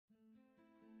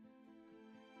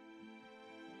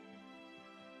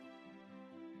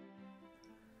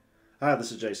Hi,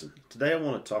 this is Jason. Today I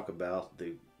want to talk about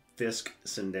the Fisk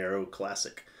Sendero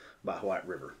Classic by White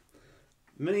River.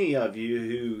 Many of you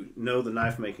who know the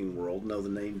knife making world know the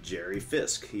name Jerry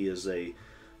Fisk. He is a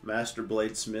master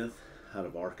bladesmith out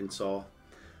of Arkansas.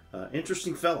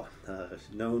 Interesting fella,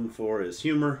 known for his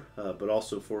humor, but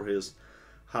also for his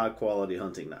high quality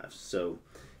hunting knives. So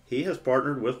he has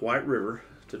partnered with White River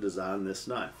to design this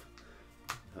knife.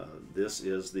 This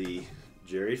is the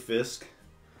Jerry Fisk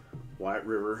White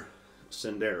River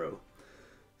Sendero.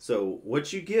 So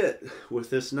what you get with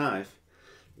this knife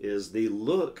is the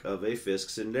look of a Fisk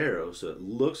Sendero. So it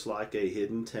looks like a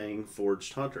hidden tang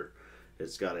forged hunter.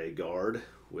 It's got a guard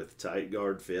with tight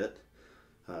guard fit,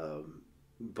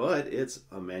 but it's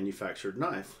a manufactured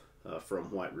knife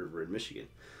from White River in Michigan.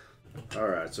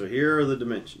 Alright, so here are the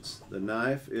dimensions. The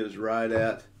knife is right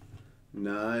at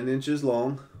 9 inches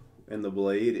long and the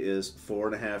blade is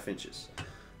 4.5 inches.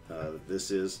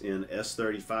 This is in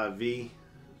S35V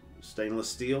stainless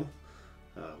steel,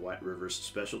 White River's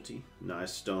specialty,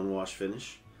 nice stonewash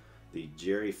finish, the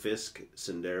Jerry Fisk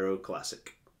Sendero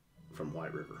Classic from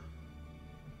White River.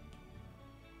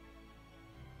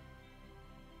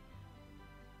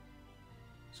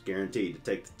 It's guaranteed to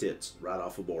take the tits right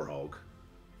off a boar hog.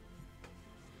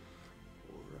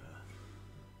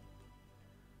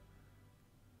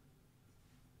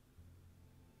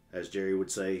 As Jerry would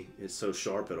say, it's so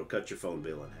sharp it'll cut your phone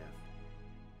bill in half.